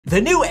The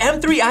new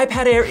M3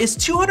 iPad Air is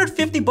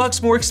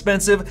 $250 more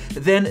expensive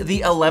than the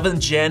 11th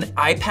gen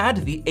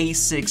iPad, the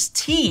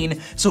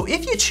A16. So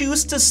if you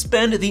choose to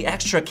spend the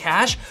extra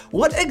cash,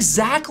 what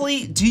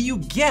exactly do you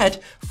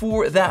get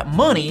for that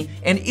money?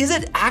 And is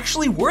it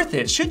actually worth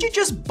it? Should you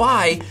just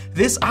buy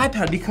this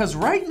iPad? Because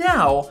right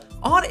now,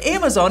 on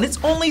Amazon, it's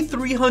only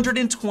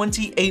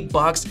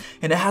 $328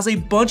 and it has a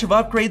bunch of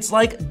upgrades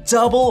like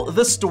double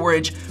the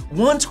storage,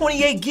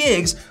 128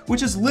 gigs,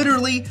 which is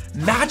literally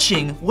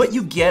matching what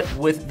you get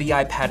with the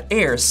iPad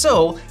Air.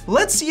 So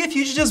let's see if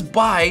you should just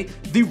buy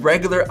the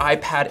regular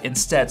iPad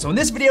instead. So in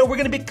this video, we're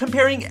gonna be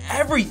comparing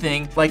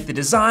everything like the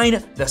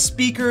design, the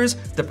speakers,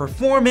 the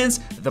performance,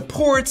 the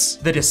ports,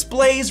 the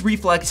displays,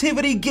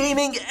 reflectivity,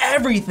 gaming,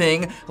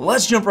 everything.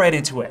 Let's jump right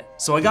into it.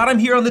 So I got them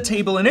here on the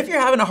table, and if you're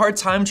having a hard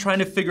time trying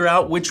to figure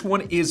out which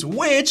one is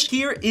which,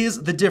 here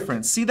is the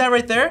difference. See that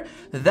right there?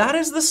 That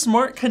is the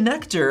smart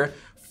connector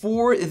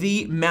for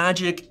the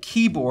Magic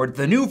Keyboard,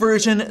 the new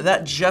version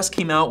that just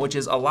came out, which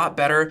is a lot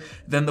better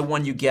than the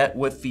one you get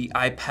with the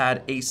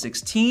iPad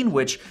A16,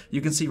 which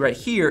you can see right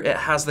here, it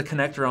has the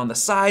connector on the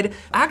side.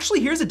 Actually,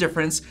 here's a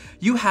difference.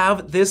 You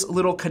have this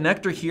little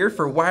connector here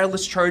for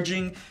wireless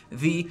charging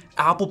the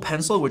Apple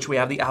Pencil, which we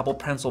have the Apple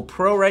Pencil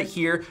Pro right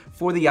here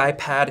for the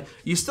iPad.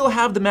 You still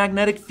have the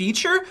magnetic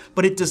feature,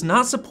 but it does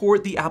not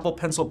support the Apple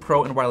Pencil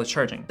Pro and wireless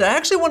charging. I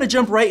actually want to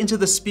jump right into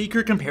the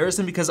speaker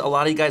comparison because a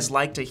lot of you guys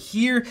like to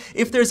hear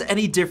if there's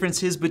any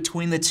differences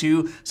between the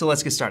two. So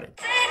let's get started.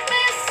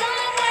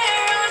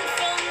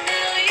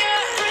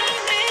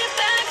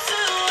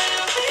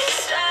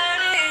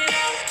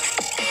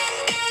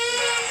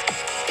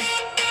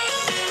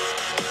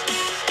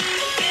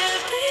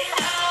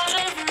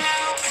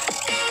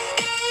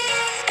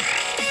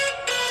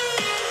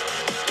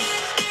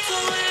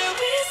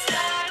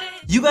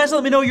 You guys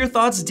let me know your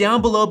thoughts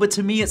down below, but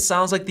to me it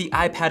sounds like the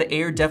iPad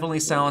Air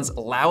definitely sounds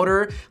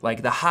louder,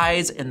 like the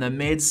highs and the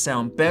mids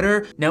sound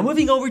better. Now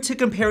moving over to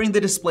comparing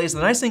the displays,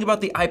 the nice thing about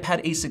the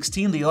iPad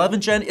A16, the 11th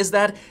gen, is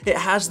that it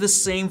has the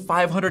same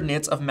 500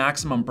 nits of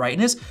maximum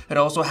brightness. It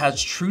also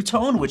has True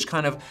Tone, which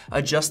kind of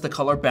adjusts the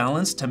color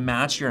balance to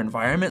match your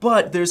environment.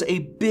 But there's a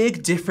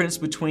big difference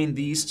between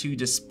these two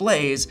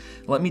displays.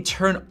 Let me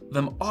turn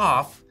them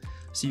off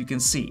so you can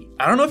see.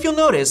 I don't know if you'll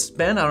notice,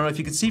 Ben, I don't know if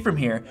you can see from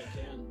here,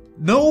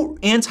 no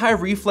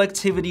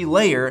anti-reflectivity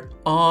layer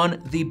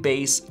on the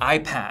base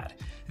iPad.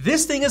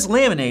 This thing is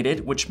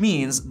laminated, which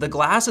means the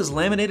glass is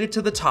laminated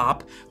to the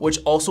top, which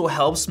also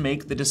helps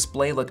make the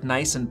display look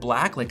nice and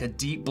black, like a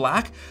deep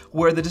black,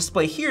 where the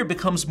display here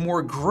becomes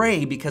more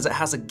gray because it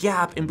has a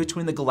gap in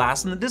between the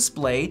glass and the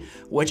display,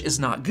 which is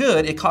not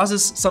good. It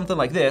causes something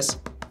like this.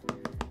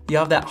 You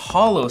have that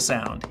hollow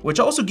sound, which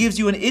also gives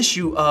you an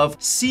issue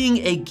of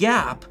seeing a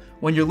gap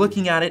when you're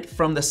looking at it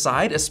from the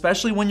side,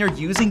 especially when you're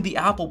using the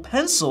Apple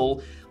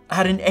Pencil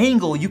at an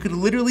angle. You could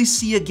literally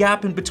see a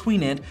gap in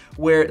between it,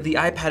 where the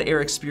iPad Air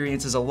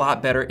experience is a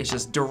lot better. It's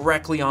just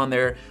directly on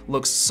there,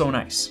 looks so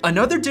nice.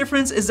 Another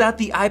difference is that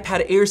the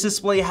iPad Air's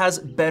display has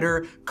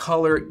better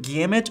color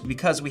gamut.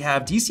 Because we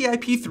have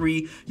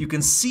DCI-P3, you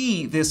can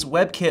see this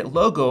WebKit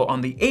logo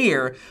on the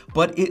Air,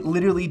 but it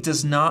literally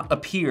does not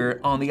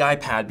appear on the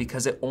iPad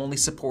because it only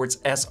supports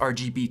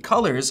sRGB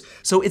colors,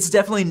 so it's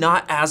definitely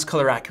not as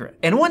color accurate.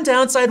 And one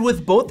downside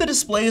with both the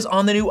displays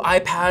on the new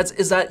iPads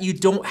is that you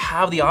don't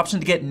have the option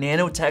to get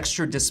nano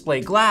texture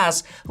display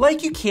glass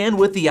like you can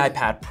with the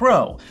iPad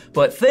Pro.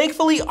 But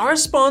thankfully, our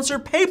sponsor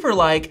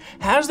Paperlike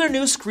has their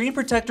new Screen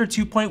Protector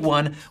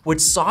 2.1,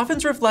 which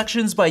softens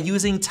reflections by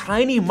using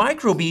tiny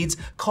microbeads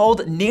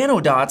called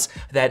nanodots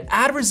that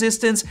add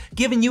resistance,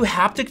 giving you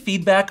haptic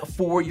feedback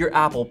for your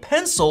Apple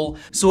Pencil,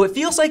 so it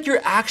feels like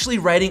you're actually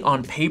writing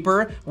on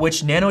paper,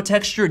 which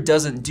nanotexture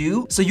doesn't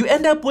do. So you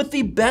end up with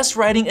the best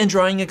writing and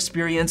drawing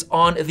experience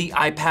on the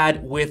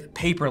iPad with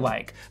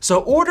Paperlike.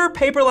 So order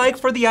Paperlike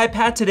for the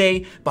iPad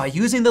today by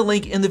using the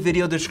link in the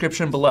video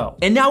description below.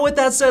 And now with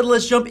that said,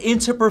 let's jump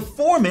into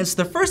performance.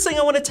 The first thing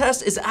I want to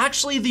test is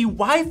actually the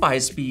Wi-Fi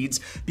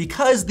speeds,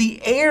 because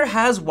the Air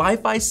has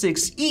Wi-Fi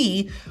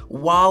 6E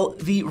while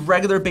the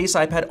regular base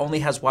iPad only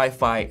has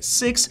Wi-Fi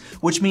 6,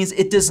 which means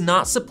it does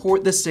not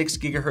support the 6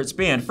 gigahertz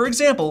band. For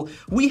example,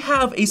 we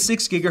have a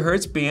 6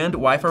 gigahertz band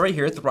Wi-Fi right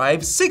here,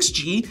 Thrive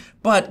 6G,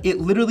 but it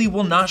literally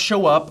will not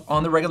show up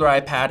on the regular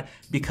iPad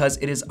because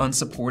it is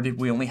unsupported.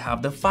 We only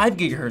have the 5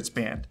 gigahertz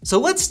band. So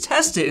let's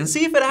test it and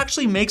see if it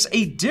actually makes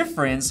a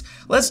difference.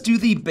 Let's do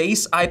the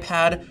base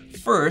iPad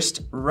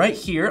first, right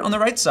here on the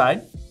right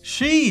side.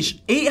 Sheesh,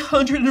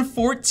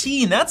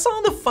 814, that's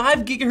on the 5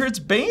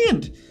 gigahertz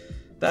band.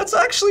 That's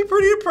actually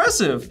pretty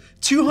impressive.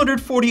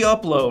 240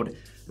 upload.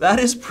 That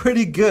is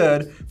pretty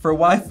good for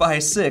Wi-Fi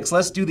 6.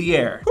 Let's do the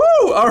Air.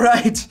 Woo, all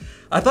right.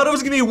 I thought it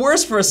was gonna be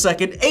worse for a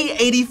second.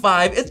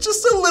 885, it's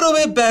just a little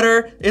bit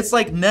better. It's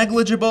like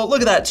negligible.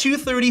 Look at that,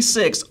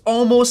 236,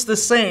 almost the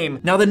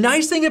same. Now the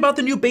nice thing about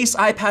the new base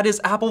iPad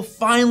is Apple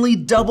finally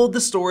doubled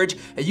the storage.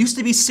 It used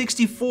to be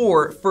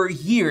 64 for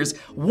years,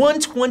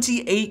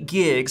 128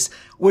 gigs,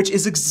 which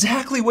is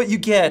exactly what you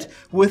get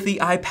with the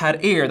iPad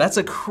Air. That's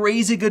a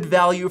crazy good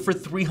value for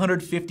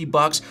 350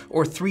 bucks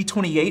or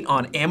 328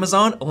 on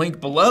Amazon, link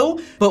below.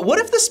 But what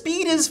if the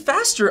speed is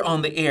faster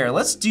on the Air?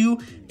 Let's do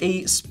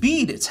a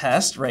speed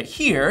test right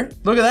here.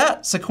 Look at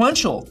that,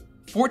 sequential,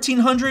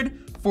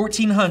 1400,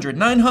 1400,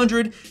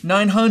 900,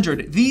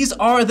 900. These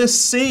are the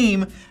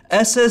same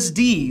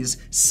SSDs,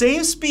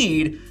 same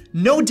speed,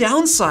 no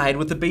downside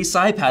with the base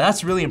iPad.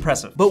 That's really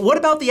impressive. But what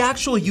about the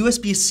actual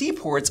USB-C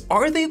ports?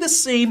 Are they the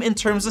same in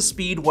terms of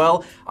speed?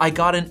 Well, I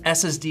got an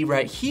SSD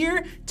right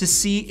here to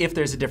see if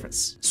there's a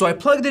difference. So I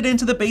plugged it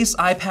into the base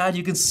iPad.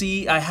 You can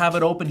see I have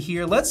it open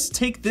here. Let's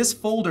take this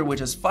folder,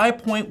 which is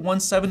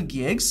 5.17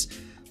 gigs.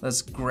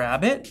 Let's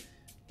grab it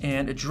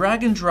and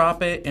drag and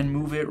drop it and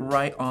move it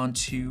right on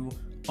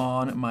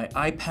my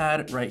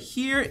iPad right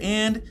here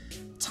and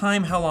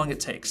time how long it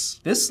takes.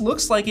 This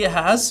looks like it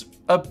has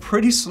a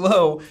pretty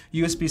slow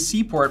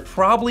USB-C port,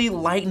 probably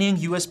Lightning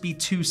USB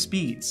 2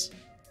 speeds.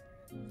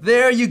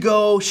 There you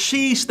go,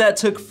 sheesh, that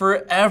took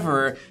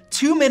forever.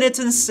 2 minutes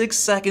and 6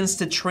 seconds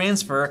to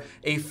transfer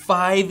a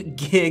 5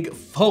 gig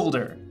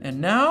folder.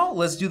 And now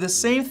let's do the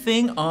same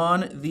thing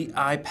on the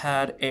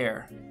iPad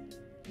Air.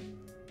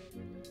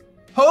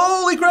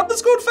 Holy crap,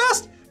 that's going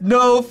fast.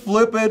 No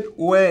flippin'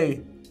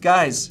 way.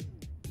 Guys,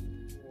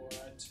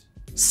 what?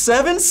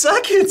 7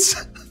 seconds.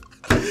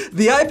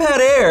 The iPad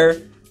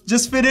Air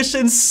just finished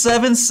in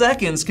 7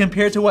 seconds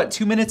compared to what,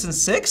 2 minutes and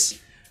 6?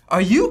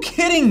 Are you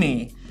kidding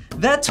me?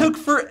 That took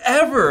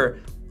forever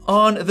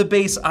on the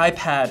base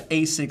iPad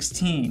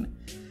A16.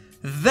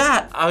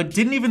 That I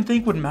didn't even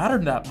think would matter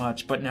that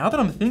much, but now that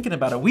I'm thinking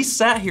about it, we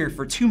sat here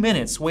for 2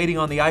 minutes waiting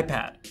on the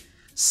iPad.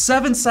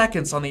 7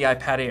 seconds on the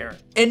iPad Air.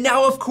 And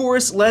now, of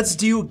course, let's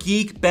do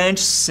Geekbench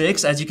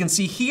 6. As you can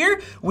see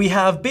here, we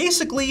have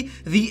basically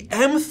the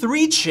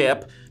M3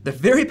 chip, the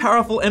very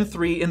powerful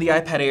M3 in the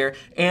iPad Air,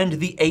 and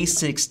the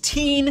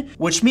A16,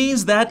 which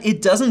means that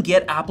it doesn't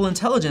get Apple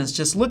Intelligence.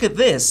 Just look at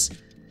this.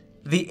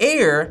 The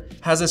Air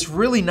has this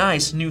really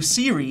nice new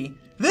Siri.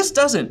 This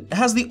doesn't. It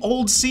has the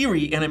old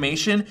Siri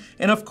animation,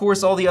 and of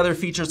course all the other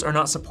features are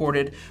not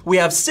supported. We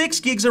have 6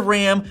 gigs of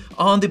RAM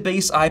on the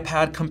base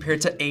iPad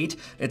compared to 8.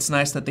 It's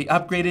nice that they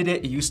upgraded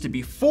it. It used to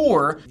be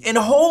 4. And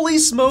holy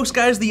smokes,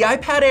 guys, the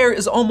iPad Air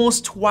is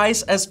almost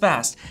twice as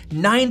fast.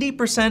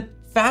 90%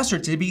 faster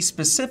to be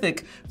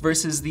specific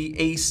versus the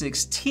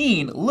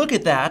A16. Look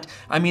at that.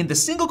 I mean, the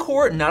single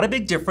core, not a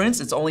big difference.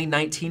 It's only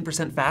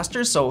 19%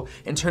 faster. So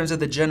in terms of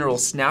the general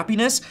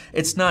snappiness,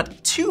 it's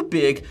not too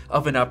big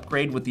of an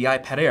upgrade with the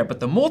iPad Air, but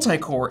the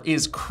multi-core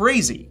is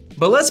crazy.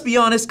 But let's be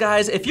honest,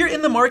 guys, if you're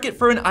in the market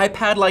for an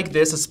iPad like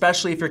this,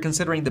 especially if you're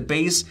considering the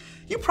base,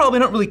 you probably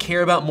don't really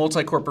care about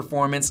multi-core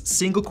performance.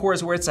 Single core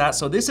is where it's at.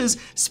 So this is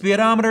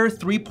Speedometer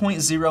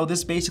 3.0.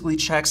 This basically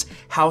checks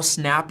how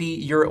snappy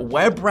your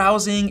web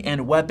browsing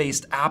and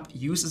web-based app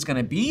use is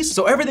gonna be.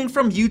 So everything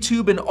from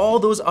YouTube and all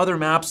those other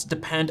maps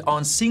depend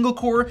on single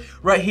core.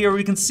 Right here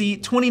we can see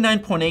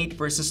 29.8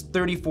 versus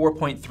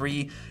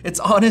 34.3. It's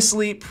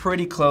honestly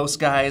pretty close,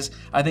 guys.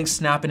 I think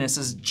snappiness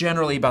is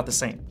generally about the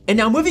same. And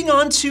now moving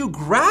on to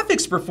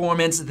graphics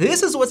performance,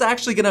 this is what's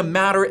actually gonna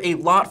matter a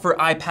lot for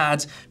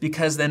iPads,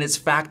 because then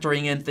it's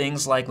factoring in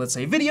things like, let's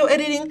say, video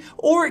editing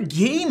or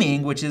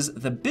gaming, which is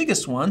the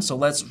biggest one. So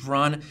let's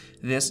run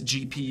this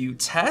GPU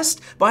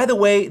test. By the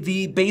way,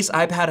 the base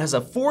iPad has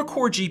a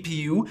 4-core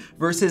GPU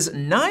versus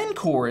 9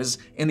 cores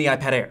in the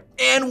iPad Air.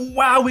 And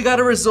wow, we got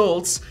our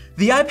results.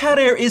 The iPad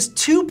Air is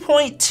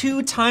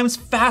 2.2 times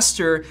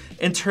faster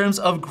in terms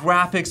of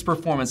graphics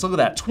performance. Look at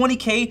that,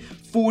 20K,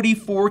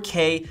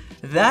 44K.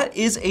 That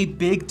is a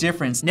big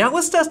difference. Now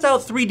let's test out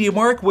 3D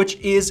Mark, which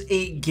is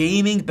a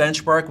gaming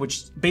benchmark,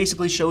 which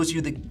basically shows you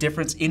the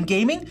difference in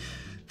gaming.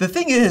 The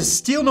thing is,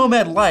 Steel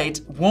Nomad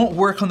Lite won't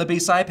work on the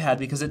base iPad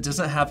because it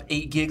doesn't have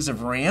 8 gigs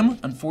of RAM,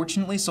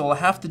 unfortunately. So I'll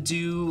have to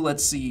do,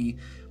 let's see,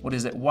 what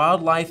is it?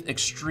 Wildlife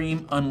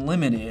Extreme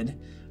Unlimited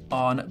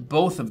on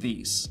both of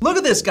these. Look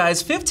at this,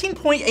 guys,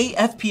 15.8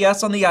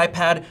 FPS on the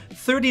iPad,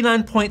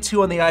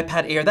 39.2 on the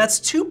iPad Air. That's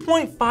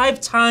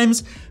 2.5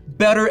 times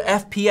better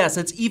FPS.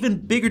 That's even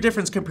bigger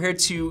difference compared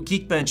to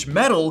Geekbench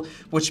Metal,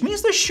 which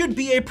means there should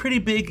be a pretty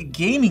big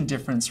gaming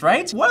difference,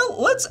 right?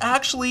 Well, let's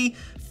actually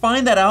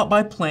find that out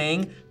by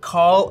playing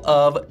Call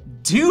of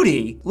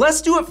Duty. Let's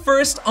do it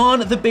first on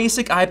the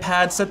basic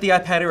iPad, set the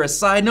iPad Air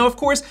aside. Now, of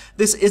course,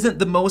 this isn't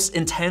the most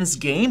intense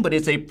game, but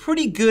it's a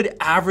pretty good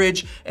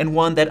average and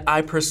one that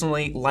I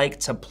personally like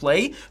to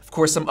play. Of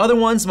course, some other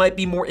ones might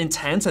be more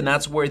intense, and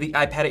that's where the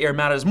iPad Air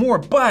matters more.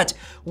 But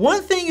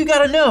one thing you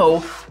gotta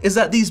know is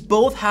that these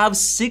both have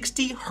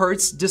 60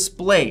 Hertz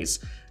displays.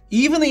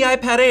 Even the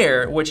iPad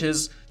Air, which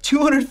is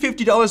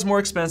 $250 more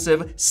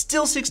expensive,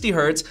 still 60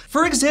 hertz.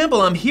 For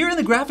example, I'm here in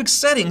the graphics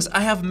settings,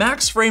 I have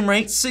max frame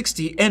rate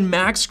 60 and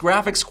max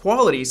graphics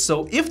quality.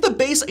 So if the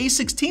base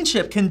A16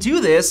 chip can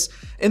do this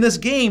in this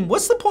game,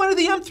 what's the point of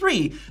the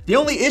M3? The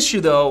only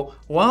issue though,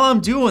 while I'm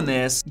doing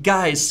this,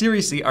 guys,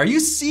 seriously, are you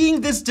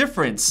seeing this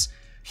difference?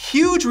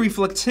 Huge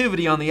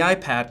reflectivity on the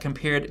iPad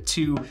compared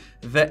to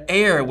the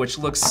Air, which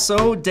looks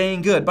so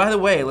dang good. By the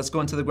way, let's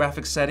go into the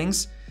graphics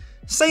settings.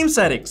 Same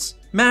settings,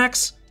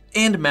 max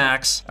and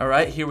max. All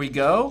right, here we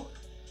go.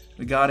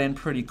 We got in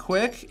pretty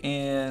quick,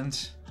 and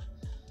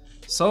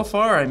so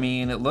far, I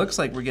mean, it looks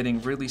like we're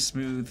getting really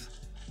smooth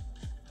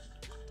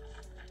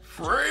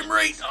frame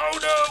rate. Oh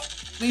no,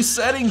 these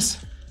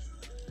settings.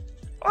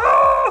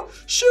 Oh,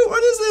 shoot,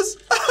 what is this?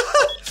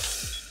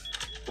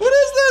 What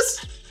is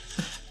this?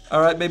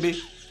 All right,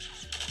 baby.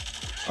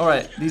 All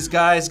right, these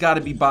guys gotta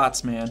be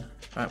bots, man.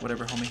 All right,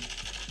 whatever, homie.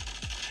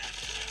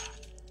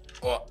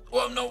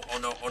 Oh no, oh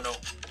no, oh no.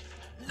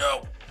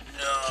 No,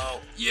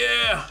 no,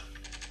 yeah.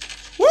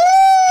 Woo!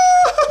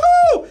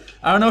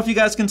 I don't know if you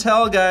guys can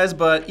tell, guys,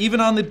 but even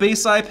on the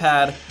base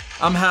iPad,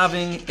 I'm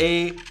having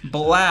a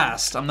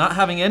blast. I'm not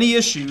having any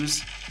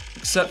issues,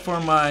 except for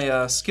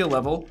my skill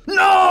level.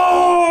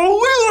 No,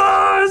 we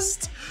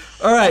lost!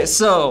 All right,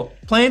 so,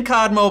 playing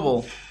COD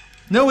Mobile,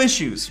 no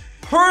issues,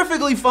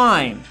 perfectly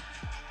fine.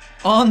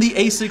 On the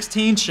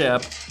A16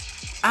 chip,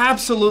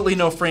 absolutely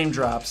no frame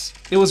drops.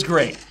 It was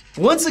great.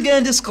 Once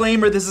again,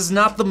 disclaimer, this is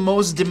not the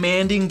most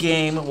demanding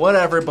game,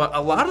 whatever, but a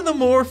lot of the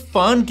more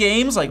fun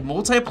games, like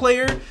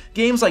multiplayer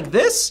games like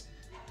this,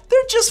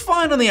 they're just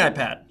fine on the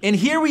iPad. And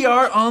here we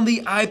are on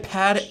the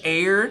iPad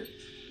Air.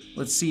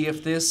 Let's see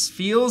if this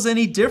feels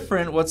any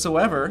different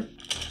whatsoever.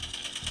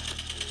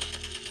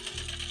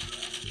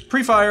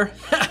 Pre-fire.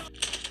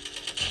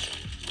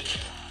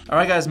 All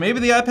right, guys, maybe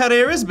the iPad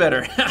Air is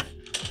better.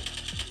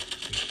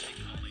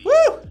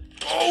 Woo!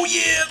 Oh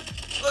yeah,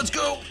 let's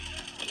go.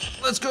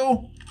 Let's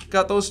go.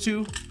 Got those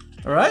two.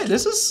 All right,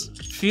 this is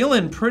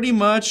feeling pretty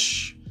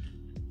much,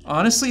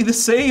 honestly, the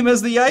same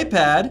as the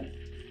iPad.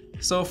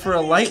 So for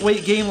a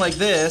lightweight game like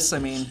this, I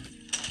mean,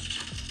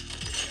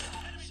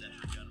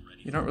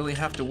 you don't really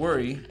have to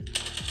worry.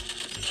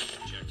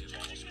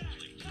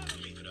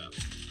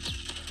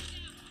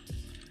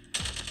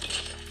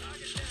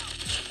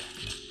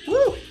 Woo,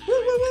 woo, woo,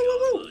 woo,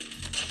 woo, woo.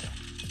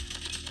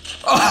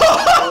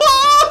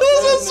 Oh,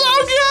 this is so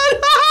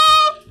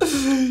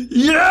good!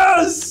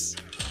 Yes!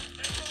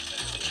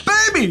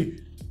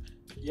 Baby!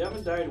 You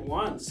haven't died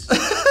once.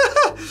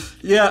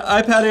 Yeah,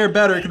 iPad Air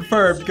better,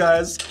 confirmed,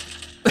 guys.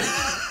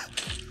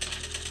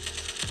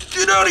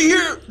 Get out of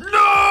here!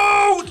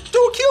 No!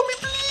 Don't kill me,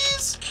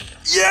 please!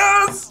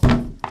 Yes!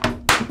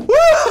 Woo!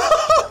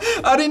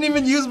 I didn't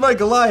even use my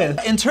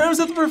Goliath. In terms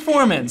of the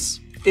performance,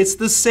 it's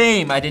the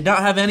same. I did not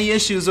have any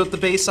issues with the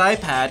base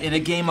iPad in a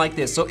game like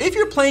this. So if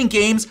you're playing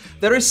games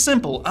that are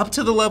simple, up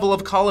to the level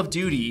of Call of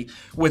Duty,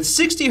 with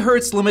 60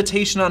 hertz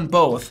limitation on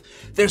both,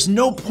 there's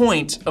no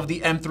point of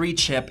the M3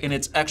 chip in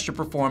its extra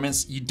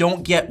performance. You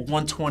don't get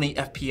 120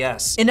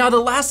 FPS. And now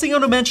the last thing I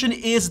want to mention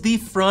is the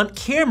front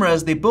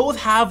cameras. They both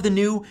have the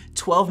new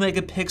 12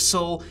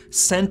 megapixel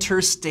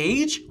center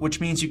stage, which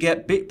means you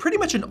get pretty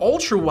much an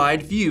ultra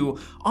wide view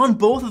on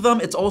both of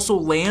them. It's also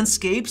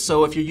landscape,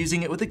 so if you're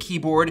using it with a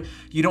keyboard,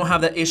 you don't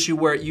have that issue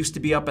where it used to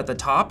be up at the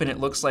top and it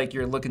looks like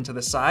you're looking to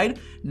the side.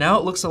 Now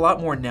it looks a lot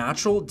more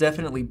natural,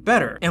 definitely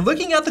better. And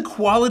looking at the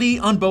quality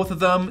on both of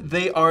them,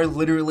 they are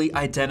literally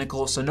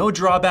identical, so no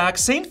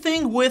drawbacks. Same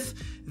thing with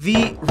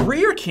the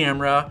rear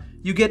camera.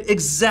 You get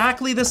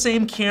exactly the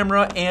same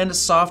camera and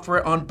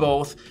software on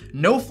both.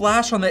 No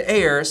flash on the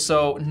Air,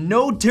 so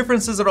no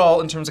differences at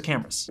all in terms of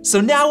cameras.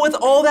 So now with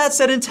all that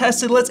said and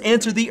tested, let's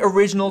answer the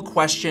original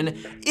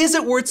question. Is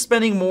it worth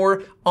spending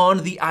more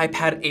on the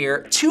iPad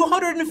Air?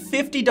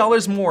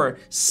 $250 more,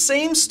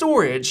 same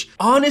storage.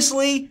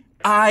 Honestly,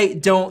 I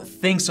don't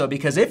think so,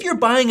 because if you're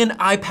buying an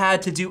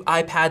iPad to do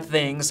iPad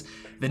things,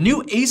 the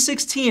new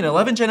A16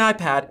 11th Gen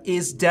iPad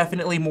is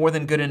definitely more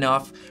than good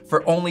enough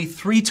for only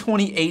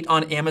 $328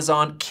 on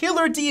Amazon.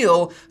 Killer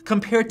deal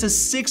compared to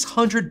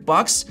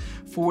 $600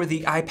 for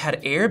the iPad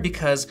Air,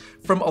 because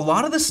from a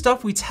lot of the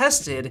stuff we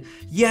tested,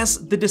 yes,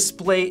 the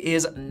display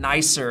is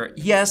nicer.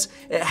 Yes,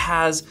 it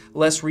has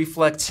less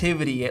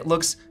reflectivity. It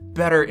looks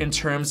better in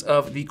terms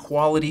of the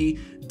quality,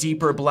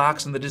 deeper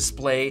blacks on the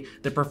display.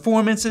 The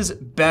performance is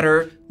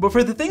better. But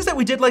for the things that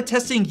we did, like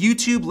testing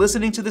YouTube,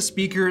 listening to the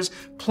speakers,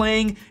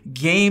 playing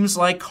games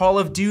like Call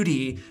of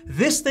Duty,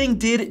 this thing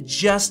did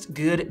just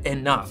good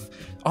enough.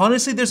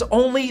 Honestly, there's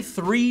only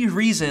 3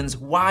 reasons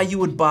why you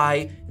would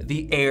buy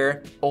the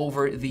Air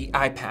over the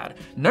iPad.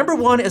 Number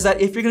 1 is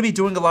that if you're gonna be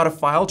doing a lot of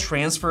file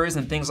transfers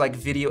and things like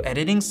video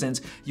editing,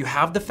 since you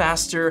have the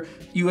faster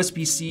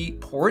USB-C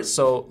port,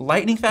 so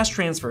lightning fast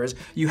transfers,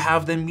 you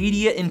have the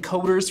media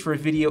encoders for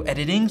video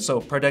editing, so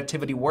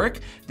productivity work,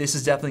 this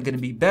is definitely gonna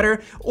be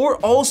better. Or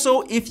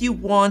also if you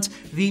want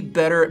the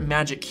better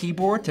Magic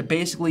Keyboard to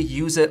basically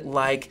use it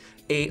like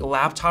a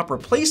laptop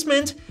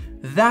replacement,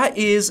 that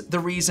is the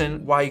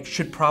reason why you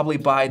should probably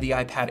buy the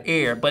iPad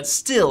Air. But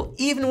still,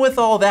 even with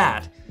all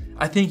that,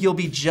 I think you'll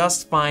be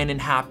just fine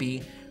and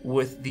happy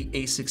with the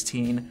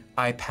A16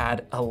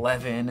 iPad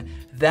 11.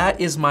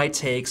 That is my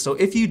take. So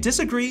if you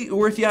disagree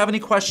or if you have any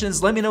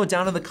questions, let me know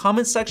down in the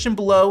comment section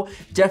below.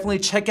 Definitely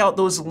check out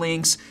those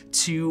links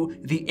to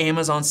the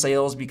Amazon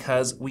sales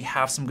because we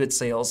have some good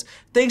sales.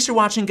 Thanks for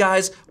watching,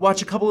 guys.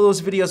 Watch a couple of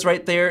those videos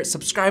right there.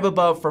 Subscribe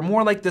above for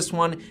more like this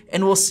one,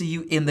 and we'll see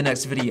you in the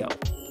next video.